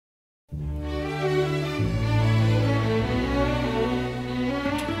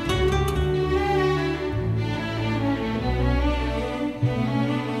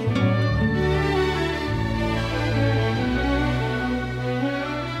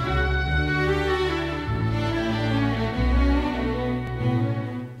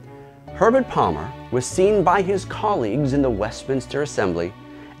Herbert Palmer was seen by his colleagues in the Westminster Assembly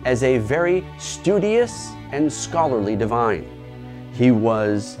as a very studious and scholarly divine. He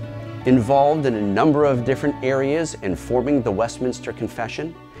was involved in a number of different areas in forming the Westminster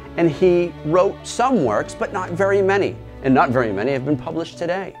Confession, and he wrote some works, but not very many, and not very many have been published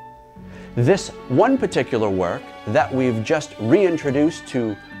today. This one particular work that we've just reintroduced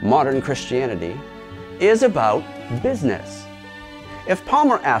to modern Christianity is about business. If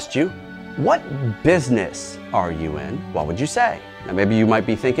Palmer asked you, "What business are you in?" what would you say? Now maybe you might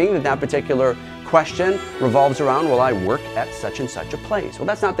be thinking that that particular question revolves around, well, I work at such and such a place. Well,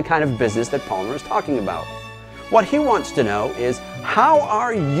 that's not the kind of business that Palmer is talking about. What he wants to know is, how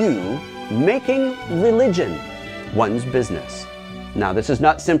are you making religion one's business? Now, this is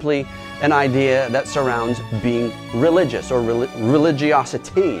not simply an idea that surrounds being religious or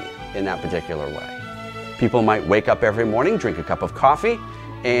religiosity in that particular way. People might wake up every morning, drink a cup of coffee,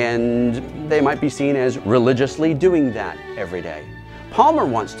 and they might be seen as religiously doing that every day. Palmer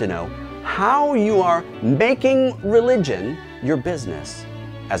wants to know how you are making religion your business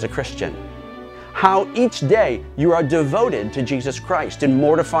as a Christian. How each day you are devoted to Jesus Christ in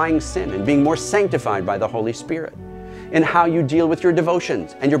mortifying sin and being more sanctified by the Holy Spirit. And how you deal with your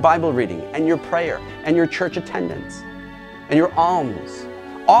devotions and your Bible reading and your prayer and your church attendance and your alms.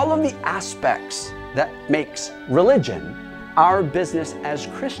 All of the aspects that makes religion our business as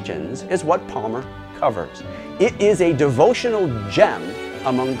Christians is what Palmer covers. It is a devotional gem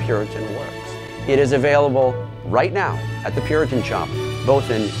among Puritan works. It is available right now at the Puritan shop,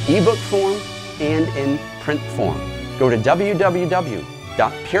 both in ebook form and in print form. Go to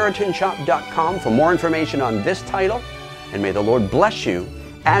www.puritanshop.com for more information on this title, and may the Lord bless you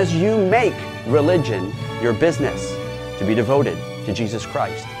as you make religion your business, to be devoted to Jesus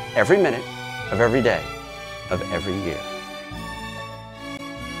Christ every minute of every day of every year.